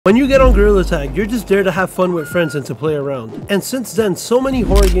When you get on Gorilla Tag, you're just there to have fun with friends and to play around. And since then, so many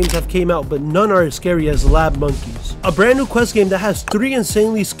horror games have came out, but none are as scary as Lab Monkeys. A brand new quest game that has 3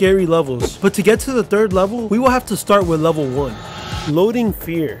 insanely scary levels. But to get to the 3rd level, we will have to start with level 1. Loading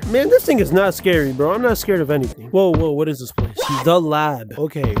fear. Man, this thing is not scary, bro. I'm not scared of anything. Whoa, what is this place? The lab.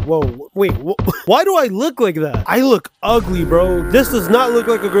 Okay, whoa, wait, why do I look like that? I look ugly, bro. This does not look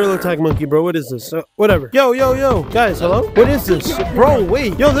like a Gorilla Tag monkey, bro. What is this? Whatever. Yo. Guys, hello? What is this? Bro,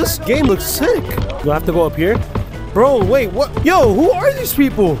 wait. Yo, this game looks sick. Do I have to go up here? Bro, wait, what? Yo, who are these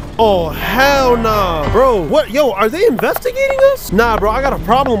people? Oh, hell nah. Bro, what? Yo, are they investigating us? Nah, bro, I got a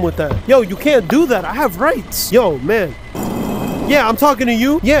problem with that. Yo, you can't do that. I have rights. Yo, man. Yeah, I'm talking to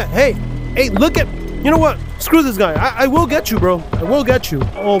you. Yeah, hey, look at, you know what? Screw this guy. I will get you, bro. I will get you.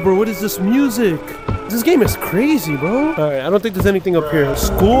 Oh, bro, what is this music? This game is crazy, bro. All right, I don't think there's anything up here.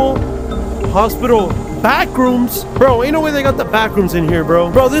 School, hospital, back rooms. Bro, ain't no way they got the back rooms in here, bro.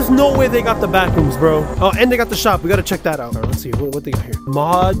 Bro, there's no way they got the back rooms, bro. Oh, and they got the shop. We gotta check that out. All right, let's see what they got here.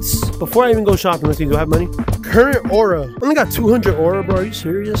 Mods. Before I even go shopping, let's see, do I have money? Current aura. Only got 200 aura, bro. Are you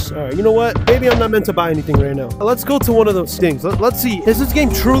serious? All right, you know what? Maybe I'm not meant to buy anything right now. Let's go to one of those things. Let's see. Is this game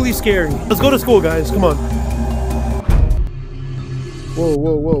truly scary? Let's go to school, guys. Come on. Whoa.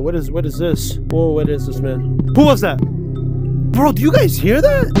 What is this? Whoa, what is this, man? Who was that? Bro, do you guys hear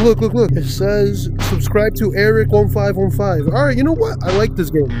that? Look. It says subscribe to Eric1515. All right, you know what? I like this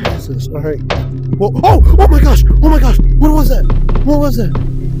game. What's this? All right. Whoa. Oh my gosh. What was that?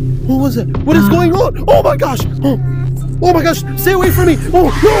 What is going on? Oh my gosh. Oh my gosh. Stay away from me.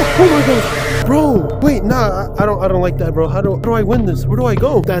 Oh no. Oh my gosh. Bro, wait, nah, I don't like that, bro. How do I win this? Where do I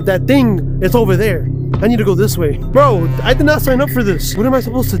go? That thing is over there. I need to go this way. Bro, I did not sign up for this. What am I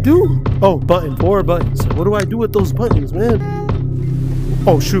supposed to do? Oh, button. 4 buttons. What do I do with those buttons, man?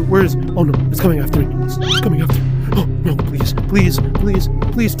 Oh, shoot. Where is... Oh, no. It's coming after me. It's coming after me. Oh, no. Please.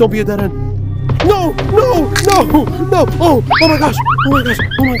 Don't be a dead end. No. Oh my gosh. Oh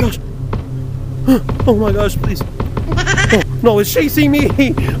my gosh, please. Oh, no, it's chasing me.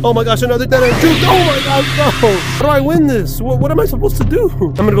 Oh my gosh, another dead end. Oh my gosh, no. How do I win this? What am I supposed to do?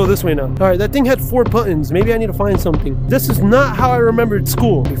 I'm gonna go this way now. All right, that thing had 4 buttons. Maybe I need to find something. This is not how I remembered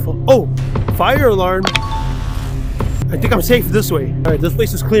school. Oh, fire alarm. I think I'm safe this way. All right, this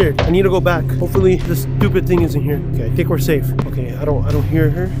place is cleared. I need to go back. Hopefully this stupid thing isn't here. Okay, I think we're safe. Okay, I don't hear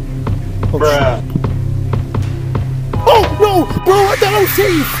her. Oh, bruh. Oh no, bro, I thought I was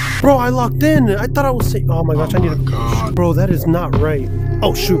safe. Bro, I locked in. I thought I was safe. Oh my gosh, I need to... Bro, that is not right.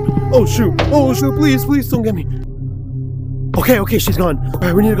 Oh shoot. Please don't get me. Okay, she's gone. All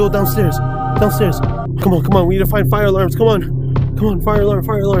right, we need to go downstairs. Come on. We need to find fire alarms. Come on, fire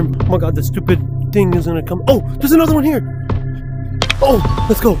alarm. Oh my god, this stupid thing is gonna come. Oh, there's another one here. Oh,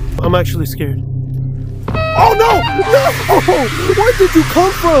 let's go. I'm actually scared. Oh no! Where did you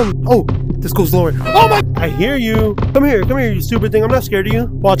come from? Oh, this goes lower. Oh my! I hear you. Come here, you stupid thing. I'm not scared of you.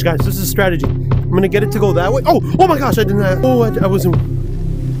 Watch, guys. This is a strategy. I'm gonna get it to go that way. Oh my gosh! I didn't. Oh, I wasn't.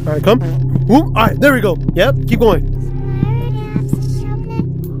 All right, come. Whoop. All right, there we go. Yep, keep going.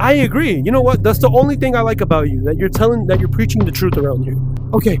 I agree. You know what? That's the only thing I like about you. That you're preaching the truth around here.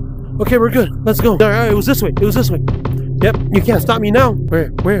 Okay, we're good. Let's go. All right, it was this way. Yep, you can't stop me now.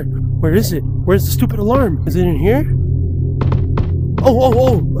 Where is it? Where's the stupid alarm? Is it in here?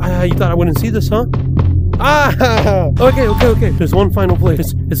 Oh. You thought I wouldn't see this, huh? Okay. There's one final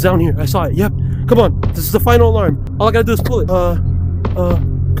place. It's down here. I saw it. Yep. Come on. This is the final alarm. All I gotta do is pull it.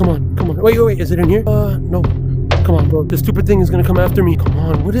 Come on. Wait. Is it in here? No. Come on, bro. This stupid thing is gonna come after me. Come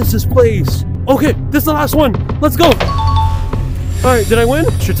on. What is this place? Okay, this is the last one. Let's go. All right, did I win?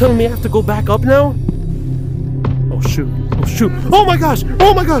 You're telling me I have to go back up now? Oh, shoot. Oh my gosh.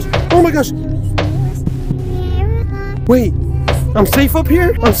 Wait. I'm safe up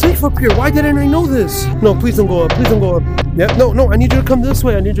here? Why didn't I know this? No, please don't go up. Yep, no, I need you to come this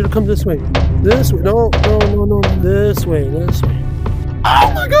way. This way. No. This way.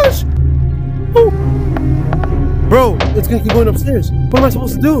 Oh my gosh! Oh! Bro, it's gonna keep going upstairs. What am I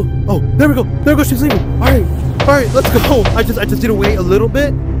supposed to do? Oh, there we go. She's leaving. All right, let's go. I just need to wait a little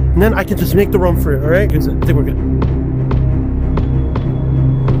bit, and then I can just make the run for it, all right? Because I think we're good.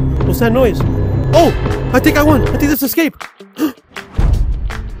 What's that noise? Oh, I think I won. I think this escape.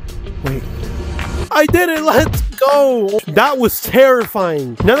 Wait. I did it. Let's go. That was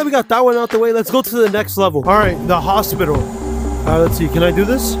terrifying. Now that we got that one out the way, let's go to the next level. All right, the hospital. All right, let's see. Can I do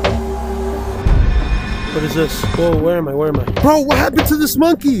this? What is this? Whoa, where am I? Bro, what happened to this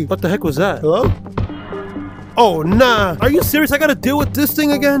monkey? What the heck was that? Hello? Oh, nah. Are you serious? I gotta deal with this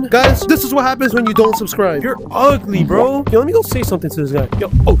thing again? Guys, this is what happens when you don't subscribe. You're ugly, bro. Yo, let me go say something to this guy. Yo,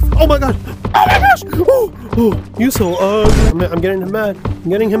 oh my gosh. Oh my gosh. Oh, you so ugly. I'm getting him mad. I'm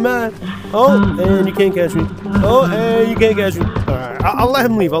getting him mad. Oh, and you can't catch me. Oh, and you can't catch me. All right, I'll let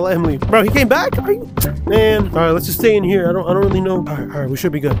him leave. I'll let him leave. Bro, he came back? Are you... Man. All right, let's just stay in here. I don't really know. All right, we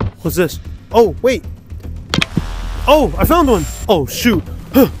should be good. What's this? Oh, wait. Oh, I found one. Oh, shoot.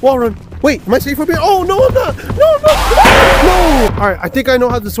 Wall run. Wait, am I safe up here? Oh, no, I'm not. No. All right, I think I know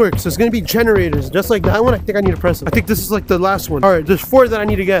how this works. There's going to be generators. Just like that one, I think I need to press it. I think this is like the last one. All right, there's 4 that I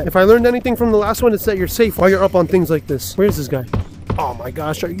need to get. If I learned anything from the last one, it's that you're safe while you're up on things like this. Where's this guy? Oh, my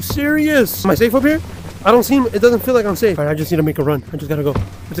gosh. Are you serious? Am I safe up here? I don't see him. It doesn't feel like I'm safe. All right, I just need to make a run. I just got to go.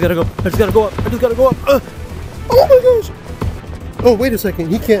 I just got to go up. I just got to go up. Oh, my gosh. Oh, wait a second.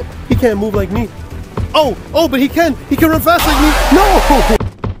 He can't move like me. Oh, but he can run fast like me. No!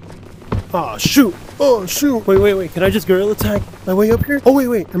 Oh, shoot. Oh, shoot. Wait. Can I just guerrilla attack my way up here? Oh,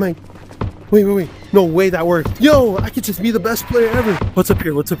 wait. Am I... Wait. No way that worked. Yo, I could just be the best player ever. What's up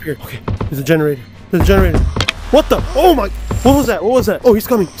here? Okay, there's a generator. What the? Oh, my... What was that? Oh, he's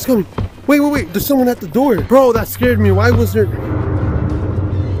coming. Wait. There's someone at the door. Bro, that scared me. Why was there...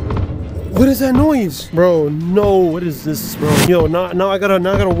 What is that noise? Bro, no. What is this, bro? Yo, now I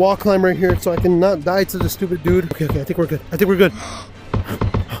gotta wall climb right here so I can not die to the stupid dude. Okay, I think we're good.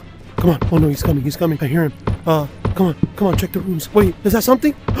 Come on. Oh no, he's coming. I hear him. Come on, check the rooms. Wait, is that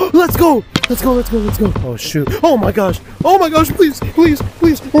something? Let's go. Oh shoot. Oh my gosh, please.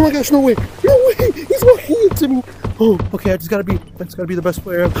 Oh my gosh, no way. He's walking into me. Oh, okay, I just gotta be the best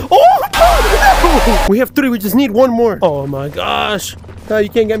player ever. Oh no! We have 3, we just need 1 more. Oh my gosh. You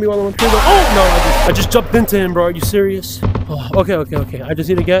can't get me while I'm up here. Oh no, I just jumped into him, bro. Are you serious? Oh, okay. I just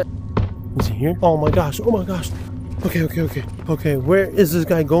need to get... Is he here? Oh my gosh. Okay, where is this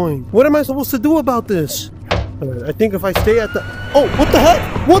guy going? What am I supposed to do about this? I think if I stay at the... Oh, what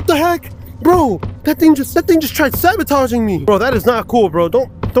the heck? Bro, that thing just tried sabotaging me. Bro, that is not cool, bro.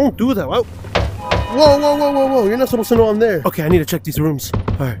 Don't do that. Whoa. You're not supposed to know I'm there. Okay, I need to check these rooms.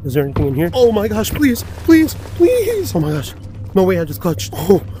 All right, is there anything in here? Oh my gosh, please. Oh my gosh. No way, I just clutched.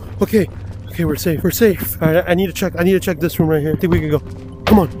 Oh, okay, we're safe. All right, I need to check this room right here. I think we can go.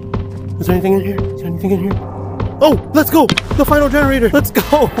 Come on. Is there anything in here? Oh, let's go. The final generator. Let's go.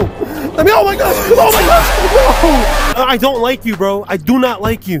 Oh my gosh. No. I don't like you, bro. I do not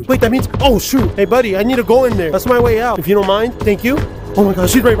like you. Wait, that means... Oh, shoot. Hey, buddy, I need to go in there. That's my way out. If you don't mind. Thank you. Oh my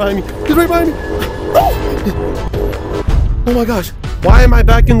gosh, he's right behind me. Oh my gosh. Why am I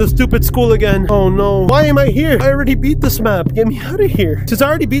back in the stupid school again? Oh no. Why am I here? I already beat this map. Get me out of here. Since I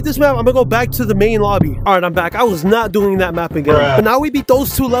already beat this map, I'm gonna go back to the main lobby. All right, I'm back. I was not doing that map again. But now we beat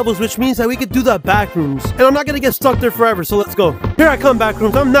those 2 levels, which means that we could do the back rooms. And I'm not gonna get stuck there forever, so let's go. Here I come, back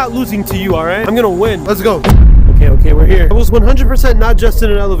rooms. I'm not losing to you, all right? I'm gonna win. Let's go. Okay, we're here. I was 100% not just in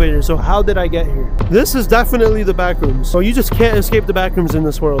an elevator, so how did I get here? This is definitely the back rooms. So you just can't escape the back rooms in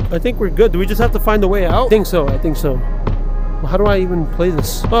this world. I think we're good. Do we just have to find a way out? I think so. Well, how do I even play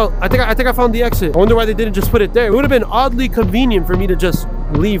this? Well, I think I found the exit. I wonder why they didn't just put it there. It would have been oddly convenient for me to just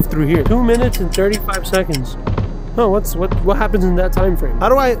leave through here. 2 minutes and 35 seconds. Oh, what happens in that time frame? How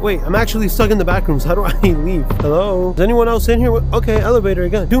do I... Wait, I'm actually stuck in the back rooms. How do I leave? Hello? Is anyone else in here? Okay, elevator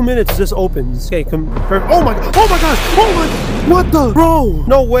again. 2 minutes, this opens. Okay, oh my gosh! What the? Bro!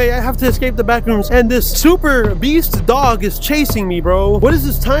 No way, I have to escape the back rooms. And this super beast dog is chasing me, bro. What is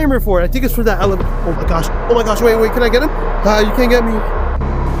this timer for? I think it's for that elevator. Oh my gosh, wait, can I get him? You can't get me.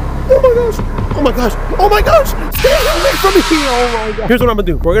 Oh my gosh! Stay away from me! Oh my god! Here's what I'm gonna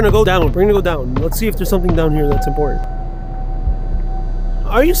do. We're gonna go down. Let's see if there's something down here that's important.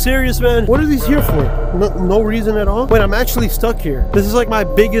 Are you serious, man? What are these here for? No reason at all? Wait, I'm actually stuck here. This is like my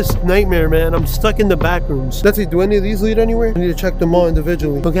biggest nightmare, man. I'm stuck in the back rooms. Let's see, do any of these lead anywhere? I need to check them all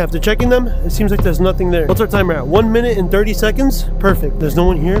individually. Okay, after checking them, it seems like there's nothing there. What's our timer at? 1 minute and 30 seconds? Perfect. There's no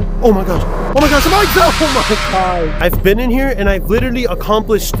one here. Oh my gosh. Oh my god. I've been in here and I've literally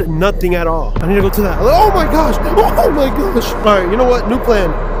accomplished nothing at all. I need to go to that. Oh my gosh. All right, you know what? New plan.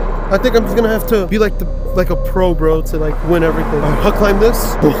 I think I'm just gonna have to be like a pro, bro, to like win everything. All right, I'll climb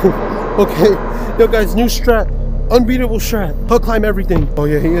this. Okay. Yo, guys, new strat. Unbeatable strat. I'll climb everything. Oh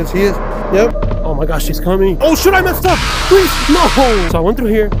yeah, he is. Yep. Oh my gosh, he's coming. Oh shit, I messed up. Please, no. So I went through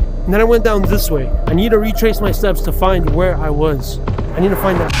here, and then I went down this way. I need to retrace my steps to find where I was. I need to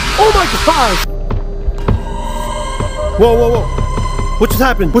find that. Oh my gosh. Whoa. What just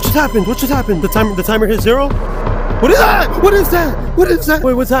happened? The timer hit 0? What is that?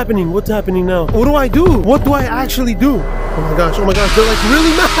 Wait, what's happening? What's happening now? What do I do? What do I actually do? Oh my gosh, they're like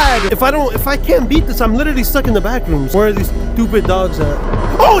really mad. If I can't beat this, I'm literally stuck in the back rooms. Where are these stupid dogs at?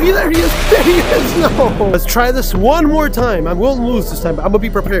 Oh, there he is. There he is. No. Let's try this one more time. I won't lose this time, but I'm gonna be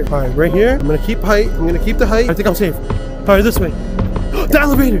prepared. All right, right here. I'm gonna keep height. I'm gonna keep the height. I think I'm safe. All right, this way. The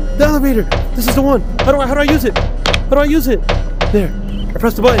elevator. The elevator. This is the one. How do I use it? How do I use it? There. I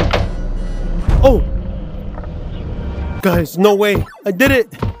pressed the button. Oh. Guys, no way. I did it.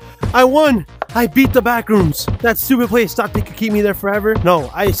 I won. I beat the back rooms. That stupid place thought they could keep me there forever.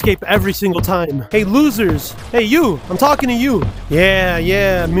 No, I escape every single time. Hey, losers. Hey, you. I'm talking to you. Yeah,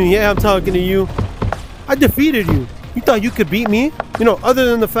 I'm talking to you. I defeated you. You thought you could beat me? You know, other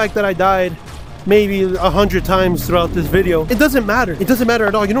than the fact that I died maybe 100 times throughout this video, it doesn't matter. It doesn't matter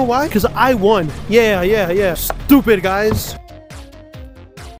at all. You know why? Because I won. Yeah. Stupid guys.